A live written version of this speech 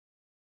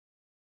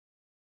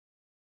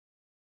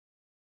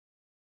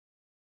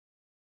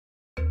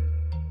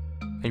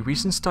A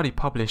recent study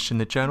published in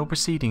the journal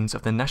Proceedings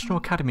of the National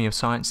Academy of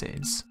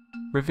Sciences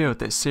revealed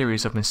that a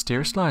series of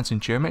mysterious lines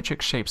and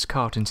geometric shapes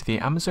carved into the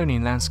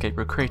Amazonian landscape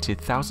were created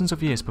thousands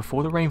of years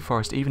before the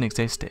rainforest even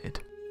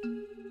existed.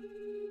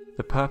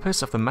 The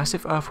purpose of the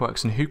massive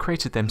earthworks and who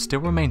created them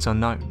still remains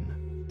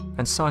unknown,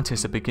 and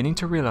scientists are beginning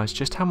to realize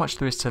just how much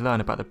there is to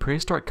learn about the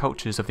prehistoric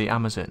cultures of the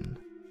Amazon,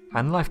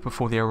 and life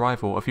before the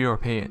arrival of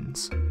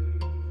Europeans.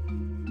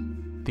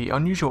 The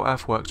unusual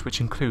earthworks, which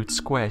include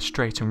square,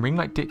 straight and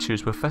ring-like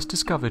ditches, were first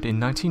discovered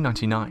in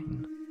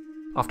 1999,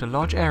 after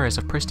large areas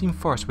of pristine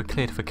forest were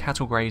cleared for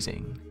cattle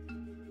grazing.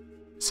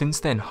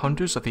 Since then,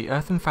 hundreds of the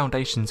earthen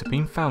foundations have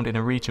been found in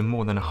a region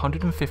more than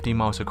 150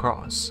 miles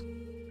across,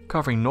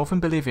 covering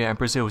northern Bolivia and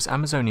Brazil's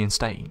Amazonian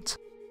state.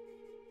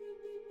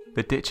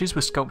 The ditches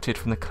were sculpted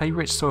from the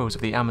clay-rich soils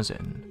of the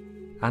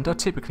Amazon, and are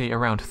typically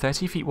around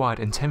 30 feet wide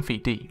and 10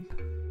 feet deep,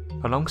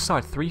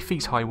 alongside 3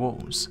 feet high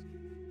walls.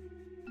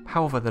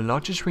 However, the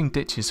largest ring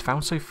ditches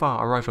found so far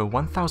are over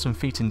 1,000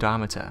 feet in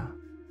diameter.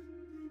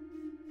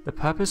 The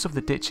purpose of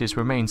the ditches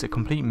remains a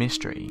complete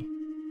mystery.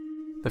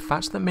 The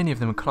fact that many of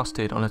them are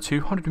clustered on a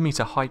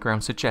 200-meter high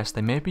ground suggests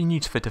they may have been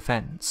used for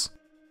defense.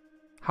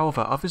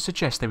 However, others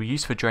suggest they were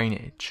used for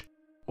drainage,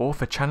 or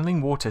for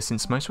channeling water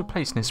since most were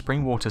placed in a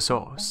spring water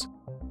source.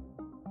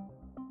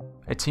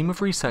 A team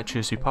of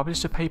researchers who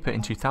published a paper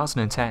in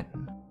 2010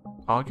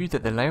 argued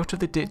that the layout of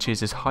the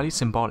ditches is highly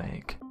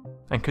symbolic,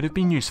 and could have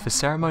been used for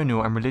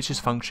ceremonial and religious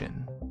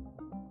function.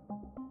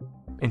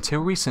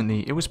 Until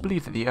recently, it was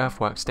believed that the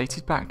earthworks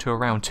dated back to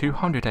around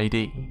 200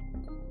 AD.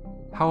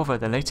 However,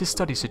 the latest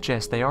study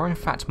suggests they are in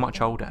fact much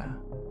older.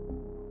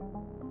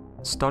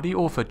 Study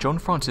author John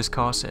Francis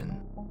Carson,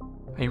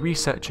 a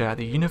researcher at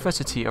the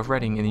University of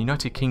Reading in the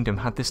United Kingdom,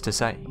 had this to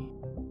say.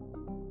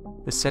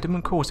 The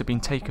sediment cores have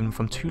been taken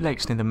from 2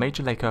 lakes near the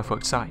major lake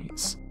earthwork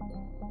sites.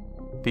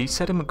 These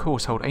sediment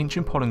cores hold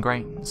ancient pollen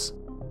grains,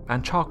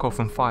 and charcoal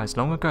from fires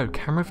long ago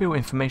can reveal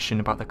information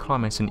about the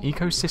climate and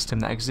ecosystem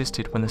that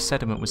existed when the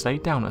sediment was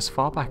laid down as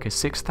far back as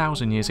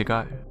 6,000 years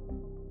ago.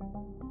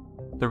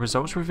 The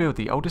results revealed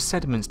the oldest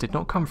sediments did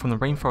not come from the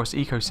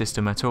rainforest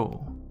ecosystem at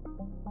all.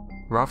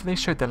 Rather, they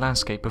showed the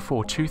landscape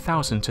before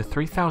 2,000 to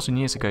 3,000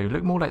 years ago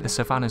looked more like the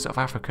savannas of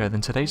Africa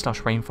than today's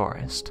lush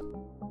rainforest.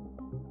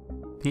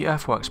 The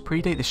earthworks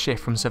predate the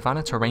shift from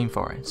savanna to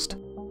rainforest,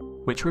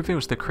 which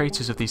reveals the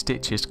creators of these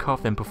ditches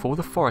carved them before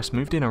the forest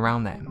moved in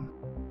around them.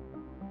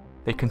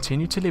 They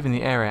continued to live in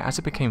the area as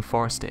it became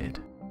forested,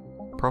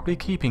 probably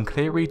keeping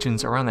clear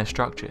regions around their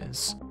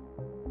structures.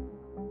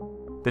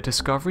 The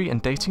discovery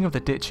and dating of the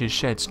ditches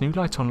sheds new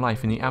light on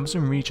life in the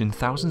Amazon region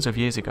thousands of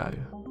years ago.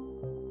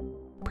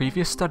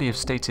 Previous studies have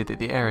stated that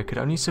the area could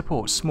only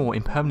support a small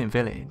impermanent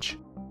village.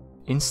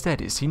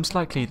 Instead, it seems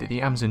likely that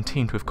the Amazon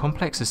teemed with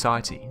complex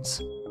societies,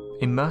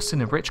 immersed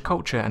in a rich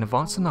culture and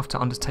advanced enough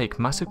to undertake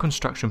massive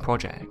construction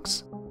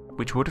projects,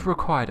 which would have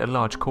required a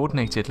large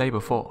coordinated labour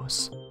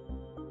force.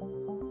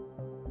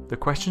 The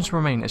questions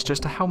remain as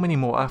just to how many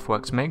more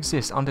earthworks may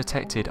exist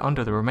undetected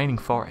under the remaining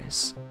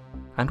forests,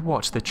 and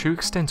what the true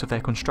extent of their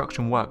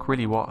construction work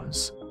really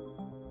was.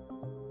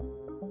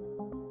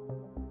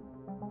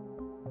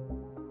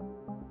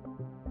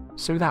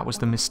 So that was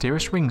the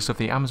mysterious rings of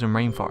the Amazon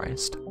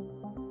rainforest.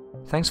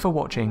 Thanks for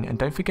watching, and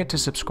don't forget to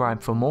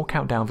subscribe for more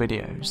countdown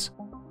videos.